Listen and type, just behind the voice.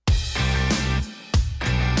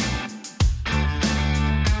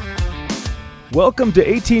Welcome to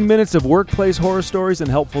 18 minutes of workplace horror stories and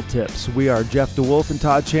helpful tips. We are Jeff DeWolf and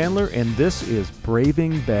Todd Chandler, and this is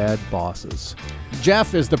Braving Bad Bosses.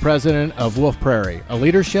 Jeff is the president of Wolf Prairie, a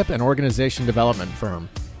leadership and organization development firm.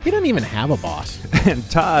 He doesn't even have a boss. And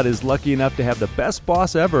Todd is lucky enough to have the best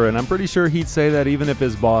boss ever, and I'm pretty sure he'd say that even if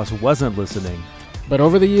his boss wasn't listening. But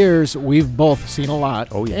over the years, we've both seen a lot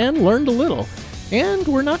and learned a little. And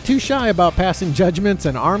we're not too shy about passing judgments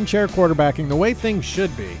and armchair quarterbacking the way things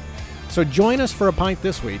should be. So join us for a pint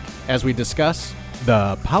this week as we discuss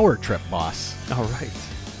the Power Trip Boss. All right.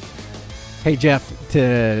 Hey, Jeff,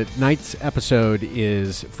 tonight's episode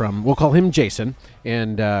is from, we'll call him Jason,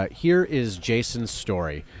 and here is Jason's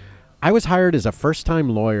story. I was hired as a first-time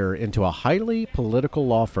lawyer into a highly political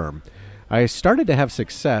law firm. I started to have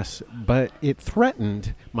success, but it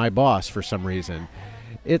threatened my boss for some reason.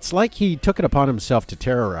 It's like he took it upon himself to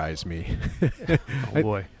terrorize me. Oh,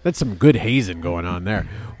 boy. That's some good hazing going on there.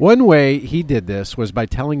 One way he did this was by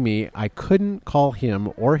telling me I couldn't call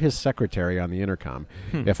him or his secretary on the intercom.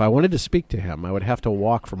 If I wanted to speak to him, I would have to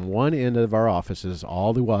walk from one end of our offices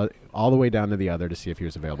all the way down to the other to see if he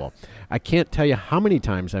was available. I can't tell you how many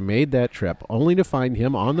times I made that trip only to find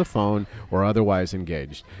him on the phone or otherwise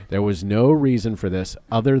engaged. There was no reason for this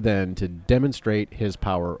other than to demonstrate his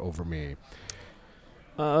power over me.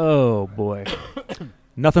 Oh, boy.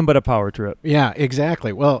 Nothing but a power trip. Yeah,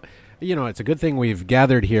 exactly. Well, you know, it's a good thing we've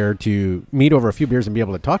gathered here to meet over a few beers and be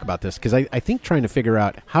able to talk about this, because I think trying to figure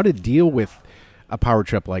out how to deal with a power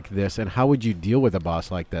trip like this and how would you deal with a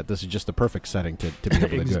boss like that, this is just the perfect setting to be able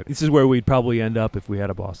to do it. This is where we'd probably end up if we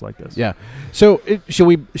had a boss like this. Yeah. So should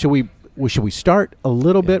we start a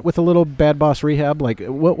little bit with a little bad boss rehab? Like,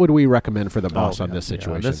 what would we recommend for the boss on this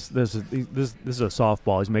situation? This is a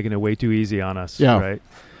softball. He's making it way too easy on us. Yeah. Right.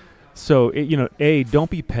 So don't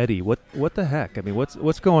be petty. What the heck? I mean,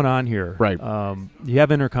 what's going on here? Right. You have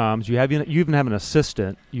intercoms. You even have an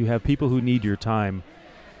assistant. You have people who need your time.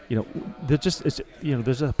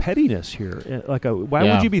 There's a pettiness here. Why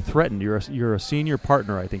would you be threatened? You're a senior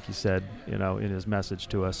partner, I think he said, in his message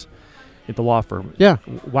to us at the law firm. Yeah.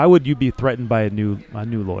 Why would you be threatened by a new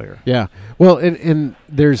lawyer? Yeah. Well, and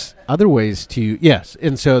there's other ways to, yes.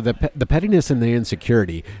 And so the pettiness and the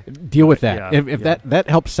insecurity, deal with that. Yeah, if that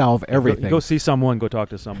helps solve everything. Go see someone, go talk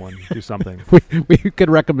to someone, do something. we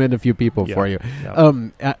could recommend a few people for you.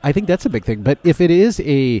 Yeah. I think that's a big thing. But if it is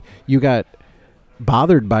you got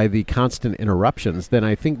bothered by the constant interruptions, then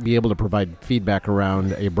I think be able to provide feedback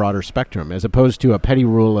around a broader spectrum, as opposed to a petty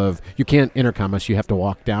rule of you can't intercom us, you have to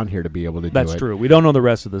walk down here to be able to do it. That's true. We don't know the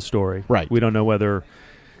rest of the story. Right. We don't know whether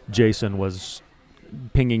Jason was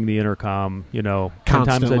pinging the intercom, 10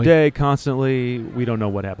 times a day, constantly. We don't know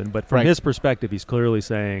what happened. But from his perspective, he's clearly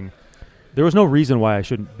saying there was no reason why I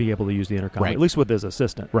shouldn't be able to use the intercom, at least with his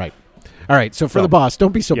assistant. Right. All right, so for the boss,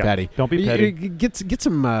 don't be so petty. Don't be petty. Get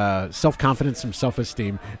some self-confidence, some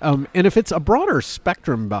self-esteem. And if it's a broader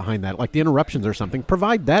spectrum behind that, like the interruptions or something,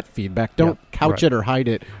 provide that feedback. Don't couch it or hide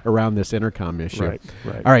it around this intercom issue. Right.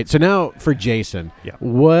 All right, so now for Jason,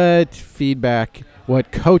 what feedback,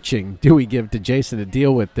 what coaching do we give to Jason to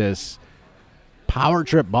deal with this power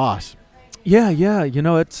trip boss? Yeah.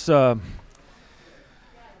 It's...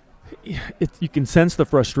 you can sense the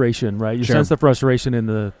frustration, right? You sense the frustration in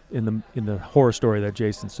the horror story that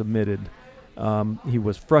Jason submitted. He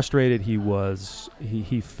was frustrated.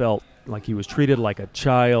 He felt like he was treated like a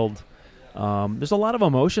child. There's a lot of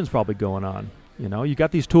emotions probably going on. You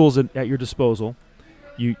got these tools at your disposal.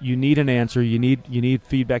 You need an answer. You need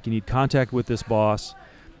feedback. You need contact with this boss.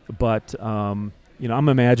 But I'm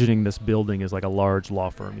imagining this building is like a large law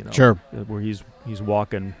firm. Where he's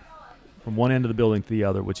walking from one end of the building to the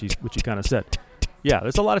other, which he kind of said. Yeah,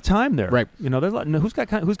 there's a lot of time there. Right. There's who's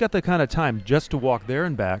got the kind of time just to walk there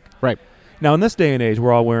and back. Right. Now, in this day and age,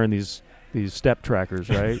 we're all wearing these step trackers,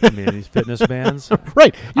 right? I mean, these fitness bands.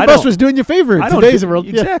 Right. Your boss was doing you a favor in today's world.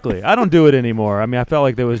 Exactly. I don't do it anymore. I mean, I felt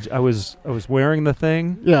like I was wearing the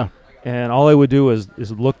thing. Yeah. And all I would do is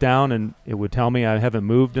look down, and it would tell me I haven't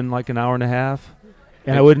moved in like an hour and a half,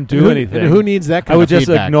 and I wouldn't do anything. And who needs that kind of feedback?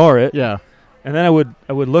 I would just ignore it. Yeah. And then I would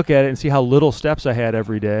look at it and see how little steps I had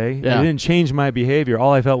every day. Yeah. It didn't change my behavior.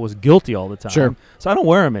 All I felt was guilty all the time. Sure. So I don't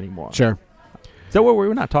wear them anymore. Sure. So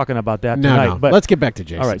we're not talking about that tonight. No. But let's get back to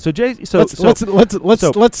Jason. All right. So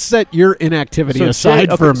let's set your inactivity aside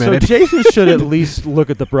for a minute. So Jason should at least look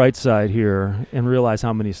at the bright side here and realize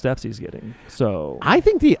how many steps he's getting. So I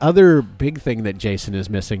think the other big thing that Jason is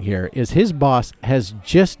missing here is his boss has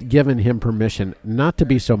just given him permission not to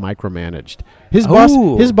be so micromanaged. His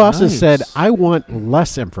boss has said, "I want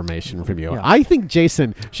less information from you." Yeah. I think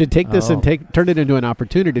Jason should take this and turn it into an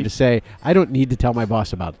opportunity to say, "I don't need to tell my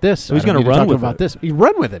boss about this. So he's going to run with it. this? You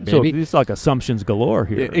run with it, baby. So it's like assumptions galore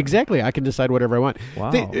here. Exactly. I can decide whatever I want.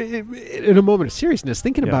 Wow. In a moment of seriousness,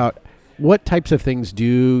 thinking about what types of things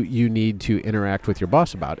do you need to interact with your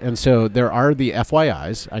boss about? And so there are the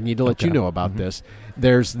FYIs. I need to let you know about this.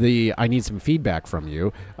 There's the I need some feedback from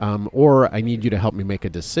you, or I need you to help me make a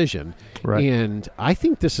decision. Right. And I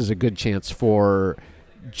think this is a good chance for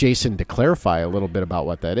Jason to clarify a little bit about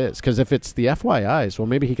what that is. Because if it's the FYIs, well,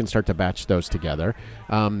 maybe he can start to batch those together.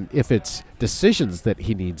 If it's decisions that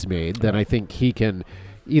he needs made, then I think he can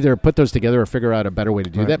either put those together or figure out a better way to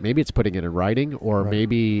do that. Maybe it's putting it in writing, or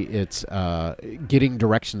maybe it's getting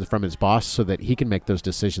directions from his boss so that he can make those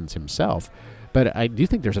decisions himself. But I do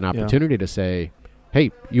think there's an opportunity to say,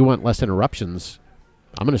 hey, you want less interruptions?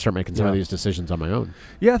 I'm going to start making some of these decisions on my own.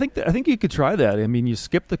 Yeah, I think you could try that. I mean, you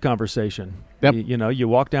skip the conversation. Yep. You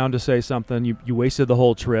walk down to say something. You wasted the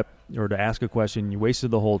whole trip, or to ask a question. You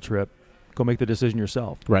wasted the whole trip. Go make the decision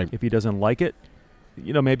yourself. Right. If he doesn't like it,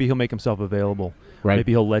 maybe he'll make himself available. Right.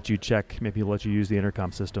 Maybe he'll let you check. Maybe he'll let you use the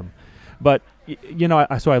intercom system. But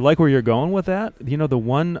so I like where you're going with that. The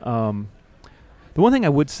one thing I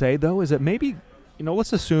would say though is that maybe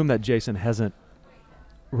let's assume that Jason hasn't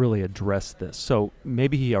really addressed this. So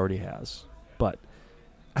maybe he already has. But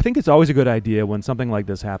I think it's always a good idea when something like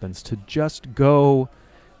this happens to just go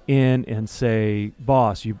in and say,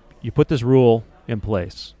 boss, you put this rule in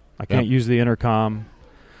place. I can't use the intercom.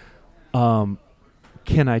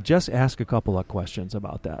 Can I just ask a couple of questions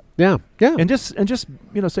about that? Yeah. And just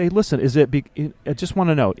say, listen, is it? I just want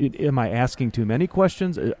to know. Am I asking too many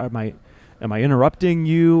questions? Am I interrupting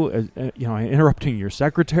you? Am I interrupting your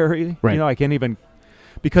secretary? Right. I can't even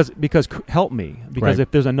because help me. Because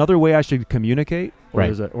if there's another way I should communicate,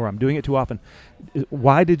 or I'm doing it too often,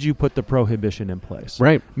 why did you put the prohibition in place?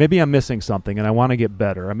 Right. Maybe I'm missing something, and I want to get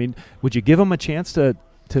better. I mean, would you give him a chance to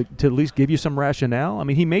at least give you some rationale? I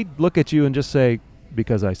mean, he may look at you and just say,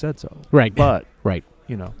 because I said so. Right. But, right.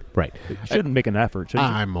 You shouldn't make an effort, should you?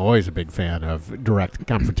 I'm always a big fan of direct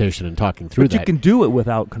confrontation and talking through that. But you can do it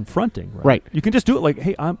without confronting, right? Right. You can just do it like,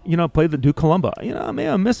 hey, do Columba.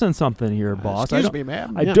 I'm missing something here, boss. Excuse me,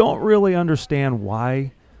 ma'am. I don't really understand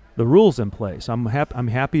why the rule's in place. I'm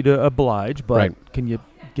happy to oblige, but can you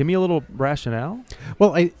give me a little rationale?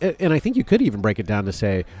 Well, I think you could even break it down to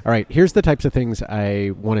say, all right, here's the types of things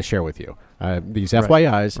I want to share with you. These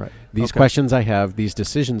FYIs, these questions I have, these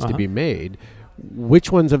decisions to be made.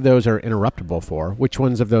 Which ones of those are interruptible for? Which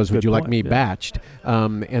ones of those would you like me batched?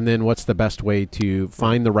 And then what's the best way to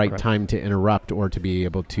find the right time to interrupt or to be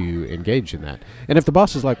able to engage in that? And if the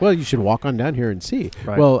boss is like, well, you should walk on down here and see.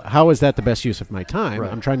 Right. Well, how is that the best use of my time?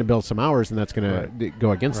 Right. I'm trying to build some hours, and that's going to go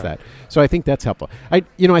against that. So I think that's helpful. I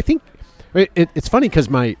think it's funny because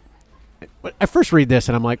I first read this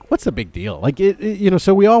and I'm like, what's the big deal? Like,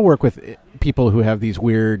 so we all work with people who have these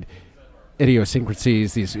weird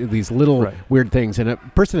idiosyncrasies, these little weird things. And a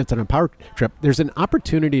person that's on a power trip, there's an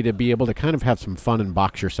opportunity to be able to kind of have some fun and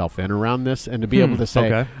box yourself in around this, and to be able to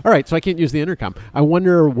say, all right, so I can't use the intercom. I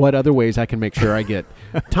wonder what other ways I can make sure I get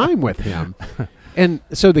time with him. And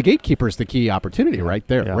so the gatekeeper is the key opportunity right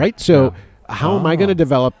there, right? So how am I going to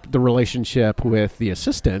develop the relationship with the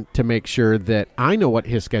assistant to make sure that I know what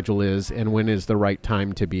his schedule is and when is the right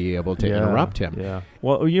time to be able to interrupt him? Yeah.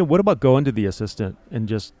 Well, what about going to the assistant and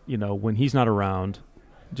just, when he's not around,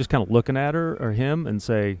 just kind of looking at her or him and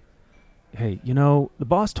say, hey, the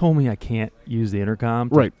boss told me I can't use the intercom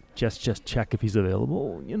to just check if he's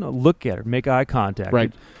available. Look at her, make eye contact.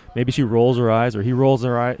 Right. Maybe she rolls her eyes, or he rolls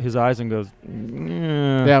his eyes and goes,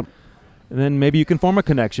 yeah. And then maybe you can form a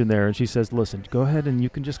connection there. And she says, listen, go ahead and you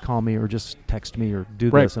can just call me or just text me or do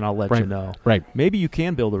this and I'll let you know. Right. Maybe you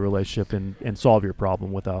can build a relationship and solve your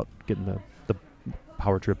problem without getting the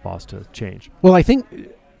power trip boss to change. Well, I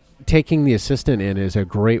think taking the assistant in is a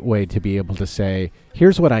great way to be able to say,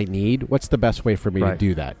 here's what I need. What's the best way for me to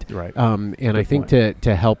do that? Right. And good I think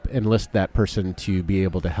to help enlist that person to be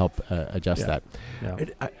able to help adjust that. Yeah.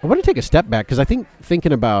 I want to take a step back because I think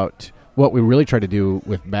thinking about what we really try to do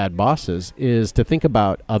with bad bosses is to think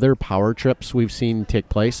about other power trips we've seen take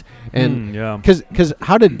place. And because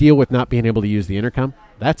how to deal with not being able to use the intercom,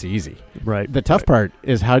 that's easy. Right. The tough part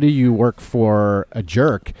is how do you work for a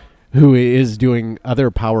jerk who is doing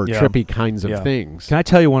other power trippy kinds of things. Can I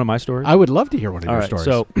tell you one of my stories? I would love to hear one of your stories.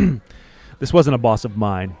 So this wasn't a boss of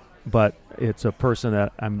mine, but it's a person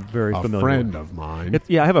that I'm very familiar with. A friend of mine.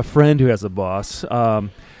 I have a friend who has a boss.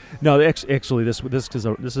 No, actually, this is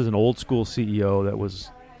an old school CEO that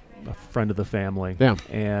was a friend of the family,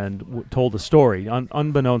 and told a story.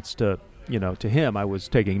 Unbeknownst to him, I was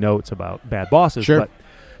taking notes about bad bosses. Sure. But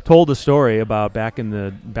told a story about back in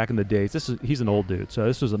the days. He's an old dude, so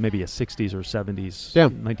this was maybe a 60s or 70s,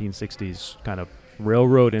 1960s kind of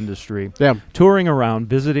railroad industry. Yeah. Touring around,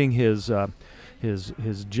 visiting his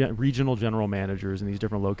regional general managers in these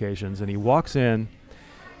different locations, and he walks in,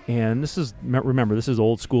 and this is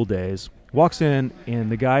old school days. Walks in, and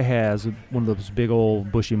the guy has one of those big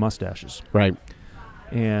old bushy mustaches. Right.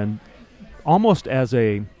 And almost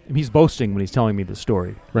he's boasting when he's telling me the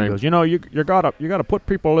story. Right. He goes, you gotta put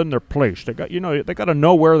people in their place. They gotta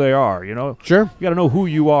know where they are. Sure. You gotta know who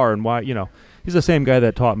you are and why. He's the same guy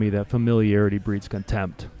that taught me that familiarity breeds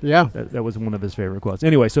contempt. Yeah. That was one of his favorite quotes.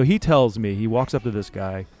 Anyway, so he tells me, he walks up to this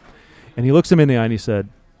guy, and he looks him in the eye, and he said,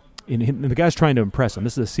 and the guy's trying to impress him.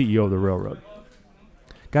 This is the CEO of the railroad.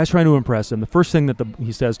 Guy's trying to impress him. The first thing that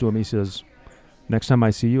he says to him, he says, "Next time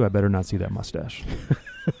I see you, I better not see that mustache."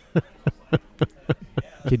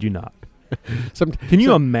 Kid you not. Can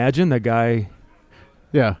you imagine the guy?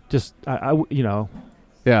 Yeah. Just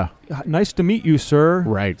Yeah. Nice to meet you, sir.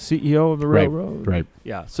 Right. CEO of the railroad. Right.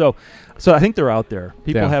 Yeah. So I think they're out there.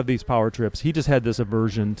 People Yeah. have these power trips. He just had this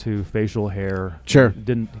aversion to facial hair. Sure.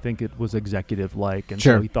 Didn't think it was executive-like, and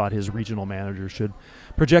Sure. so he thought his regional manager should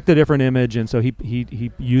project a different image, and so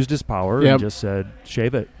he used his power and just said,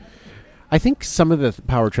 "Shave it." I think some of the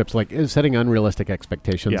power trips, like is setting unrealistic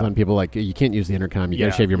expectations Yeah. on people, like you can't use the intercom, you got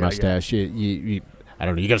to shave your mustache, Yeah. you I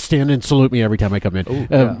don't know, you got to stand and salute me every time I come in.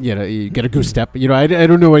 Ooh, You get a goose step. I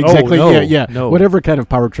don't know exactly. no, yeah. no. Whatever kind of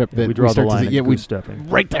power trip that we draw the start line to see. at goose stepping.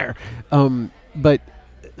 Right there. But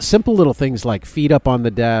simple little things like feet up on the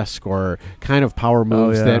desk or kind of power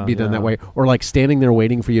moves that be done that way, or like standing there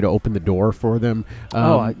waiting for you to open the door for them.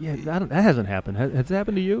 That hasn't happened. Has it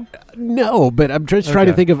happened to you? No, but I'm just trying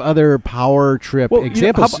to think of other power trip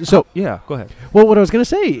examples. Go ahead. Well, what I was going to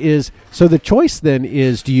say is, so the choice then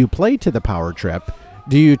is, do you play to the power trip?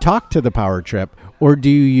 Do you talk to the power trip? Or do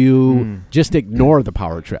you just ignore the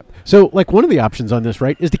power trip? So, like, one of the options on this,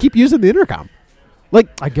 right, is to keep using the intercom. Like,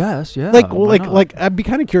 I guess, yeah. Like I'd be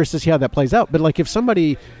kind of curious to see how that plays out. But like, if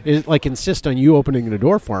somebody is like insist on you opening the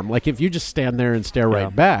door for them, like if you just stand there and stare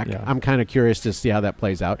right back, I'm kind of curious to see how that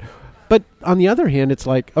plays out. But on the other hand, it's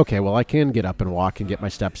like, okay, well, I can get up and walk and get my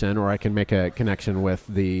steps in, or I can make a connection with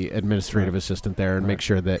the administrative assistant there and make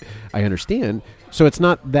sure that I understand. So it's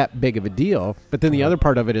not that big of a deal. But then the other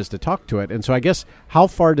part of it is to talk to it. And so I guess, how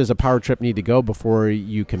far does a power trip need to go before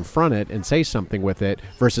you confront it and say something with it,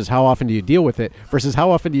 versus how often do you deal with it, versus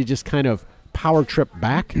how often do you just kind of power trip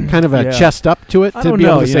back, kind of a chest up to it to be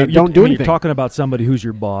able to say, don't do anything. You're talking about somebody who's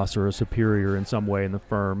your boss or a superior in some way in the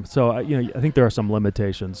firm. So I think there are some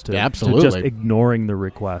limitations to just ignoring the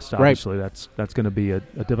request. Obviously, that's going to be a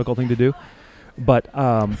difficult thing to do. But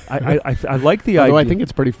I like the idea. Although I think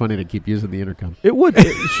it's pretty funny to keep using the intercom. It would,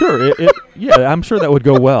 sure. I'm sure that would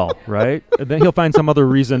go well, right? And then he'll find some other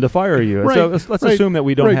reason to fire you. Right, so let's assume that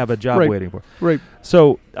we don't have a job waiting for. Right.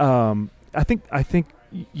 So I think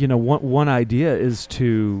one idea is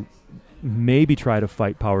to maybe try to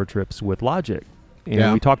fight power trips with logic.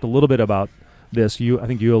 And we talked a little bit about this. I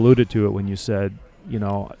think you alluded to it when you said,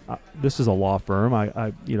 this is a law firm.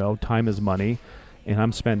 I time is money, and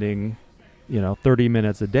I'm spending 30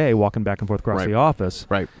 minutes a day walking back and forth across the office.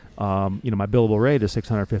 Right. My billable rate is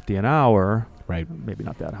 $650 an hour. Right. Maybe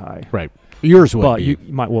not that high. Right. Yours would be. You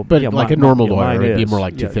might, but like a normal lawyer, it'd be more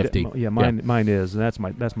like $250. Mine is, and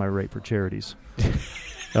that's my rate for charities.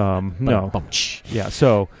 No. Yeah.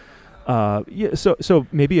 So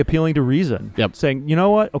maybe appealing to reason. Yep. Saying, you know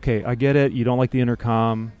what? Okay, I get it. You don't like the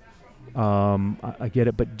intercom. I get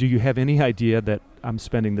it. But do you have any idea that I'm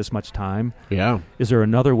spending this much time? Yeah. Is there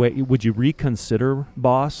another way? Would you reconsider,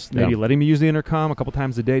 boss? Maybe letting me use the intercom a couple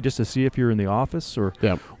times a day just to see if you're in the office, or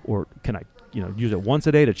can I, use it once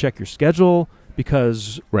a day to check your schedule?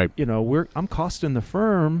 Because I'm costing the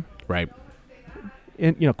firm. Right.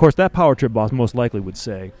 And of course, that power trip boss most likely would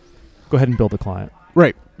say, "Go ahead and bill the client."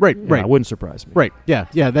 Right. It wouldn't surprise me. Right. Yeah.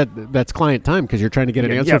 That's client time because you're trying to get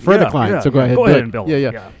an answer for the client. So go ahead and bill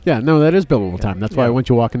it. Yeah. No, that is billable time. That's why I want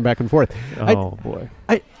you walking back and forth. Oh boy.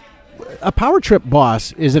 A power trip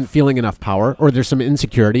boss isn't feeling enough power, or there's some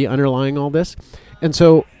insecurity underlying all this, and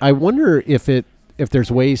so I wonder if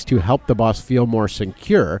there's ways to help the boss feel more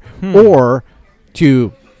secure, or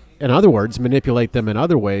to, in other words, manipulate them in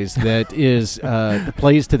other ways that is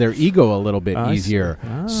plays to their ego a little bit easier.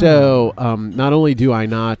 So not only do I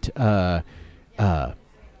not call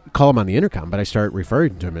him on the intercom, but I start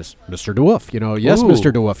referring to him as Mr. DeWolf. Yes,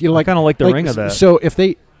 Mr. DeWolf. I kind of like the ring of that. So if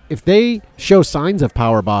they show signs of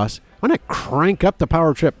power, boss, why not crank up the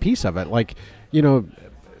power trip piece of it?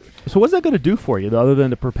 So what's that going to do for you, other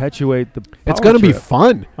than to perpetuate the power It's going to be trip?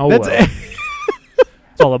 fun. Oh, well.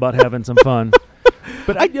 It's all about having some fun.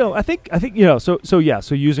 But I think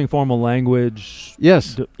so using formal language.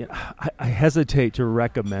 Yes. I hesitate to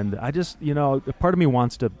recommend it. I just, part of me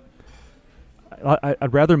wants to.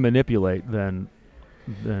 I'd rather manipulate than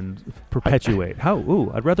perpetuate.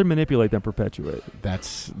 I'd rather manipulate than perpetuate.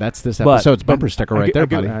 That's this episode's bumper sticker right there,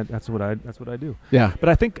 buddy. That's what I do. Yeah. But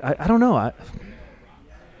I think I don't know.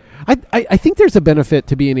 I think there's a benefit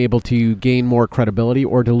to being able to gain more credibility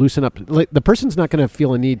or to loosen up. Like, the person's not going to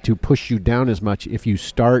feel a need to push you down as much if you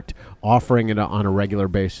start offering it on a regular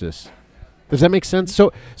basis. Does that make sense?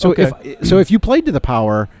 So okay. if you played to the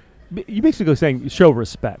power. You basically saying show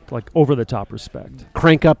respect, like over the top respect.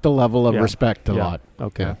 Crank up the level of respect a lot.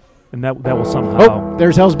 Okay. Yeah. And that will somehow. Oh,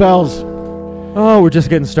 there's Hell's Bells. Oh, we're just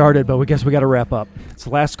getting started, but we guess we got to wrap up. It's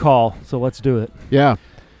the last call, so let's do it. Yeah.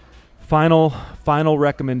 Final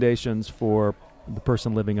recommendations for the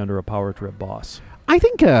person living under a power trip boss. I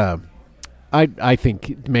think I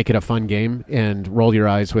think make it a fun game and roll your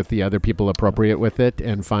eyes with the other people appropriate with it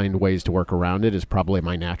and find ways to work around it is probably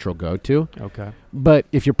my natural go-to. Okay. But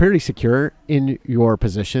if you're pretty secure in your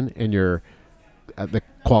position and your the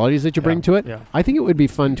qualities that you bring to it, I think it would be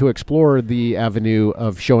fun to explore the avenue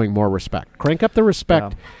of showing more respect. Crank up the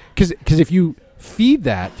respect, because if you feed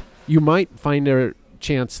that, you might find a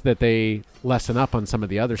chance that they lessen up on some of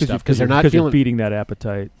the other stuff because they're not feeding that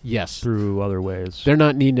appetite. Yes, through other ways. They're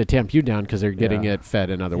not needing to tamp you down because they're getting it fed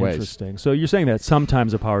in other ways. Interesting. So you're saying that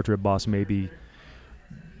sometimes a power trip boss may be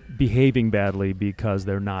behaving badly because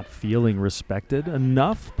they're not feeling respected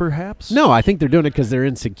enough, perhaps? No, I think they're doing it because they're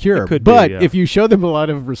insecure. It could but be, if you show them a lot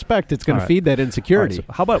of respect, it's going to feed that insecurity.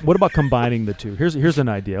 Right, so what about combining the two? Here's an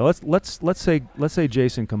idea. Let's say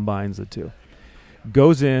Jason combines the two.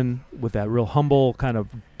 Goes in with that real humble kind of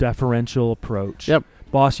deferential approach. Yep.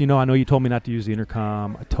 Boss, I know you told me not to use the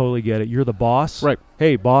intercom. I totally get it. You're the boss. Right.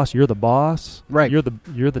 Hey, boss, you're the boss. Right. You're the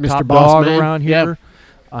Mr. top Boss dog Man. around here. Yep.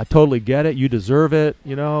 I totally get it. You deserve it.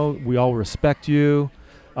 We all respect you.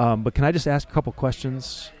 But can I just ask a couple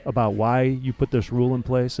questions about why you put this rule in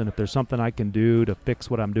place and if there's something I can do to fix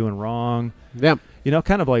what I'm doing wrong? Yep.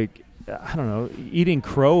 Kind of like, I don't know, eating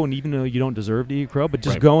crow, and even though you don't deserve to eat crow, but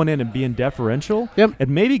just going in and being deferential and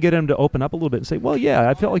maybe get him to open up a little bit and say, well, yeah,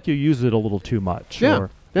 I felt like you used it a little too much or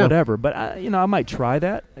whatever. But, I might try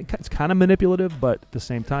that. It's kind of manipulative, but at the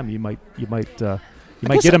same time, you might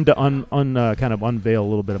get him to kind of unveil a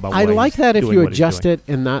little bit about. I like that if you adjust it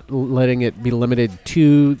and not letting it be limited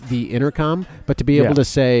to the intercom, but to be able to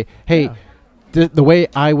say, hey. Yeah. The way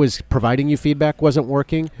I was providing you feedback wasn't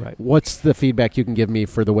working. Right. What's the feedback you can give me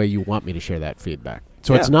for the way you want me to share that feedback?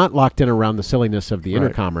 So it's not locked in around the silliness of the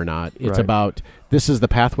intercom or not. It's about this is the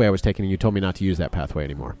pathway I was taking, and you told me not to use that pathway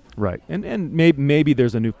anymore. Right. And maybe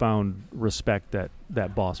there's a newfound respect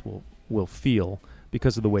that boss will feel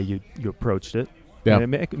because of the way you approached it. Yeah.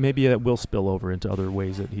 And maybe it will spill over into other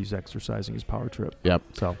ways that he's exercising his power trip. Yep.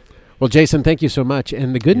 So. Well, Jason, thank you so much.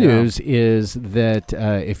 And the good news is that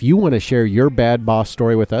if you want to share your bad boss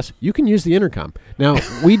story with us, you can use the intercom. Now,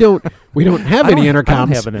 we don't have any intercoms. I don't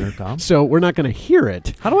have an intercom. So we're not going to hear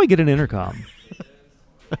it. How do I get an intercom?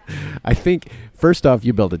 I think, first off,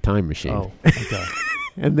 you build a time machine. Oh, okay.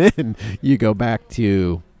 And then you go back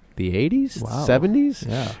to the 80s,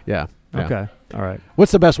 70s? Yeah. Okay. All right.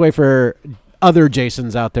 What's the best way for other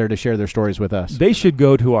Jasons out there to share their stories with us? They should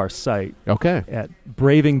go to our site at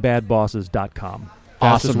bravingbadbosses.com.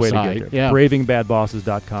 Awesome way site. to get there.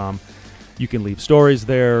 bravingbadbosses.com. You can leave stories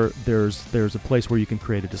there. There's a place where you can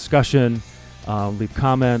create a discussion, leave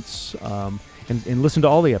comments, and listen to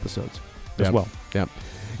all the episodes as well. Yep.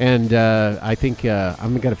 And I think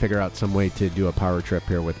I'm going to figure out some way to do a power trip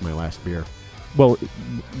here with my last beer. Well,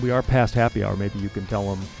 we are past happy hour. Maybe you can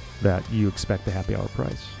tell them that you expect the happy hour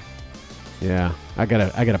price. Yeah, I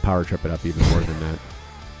gotta power trip it up even more than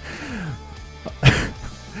that.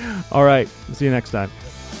 All right. See you next time.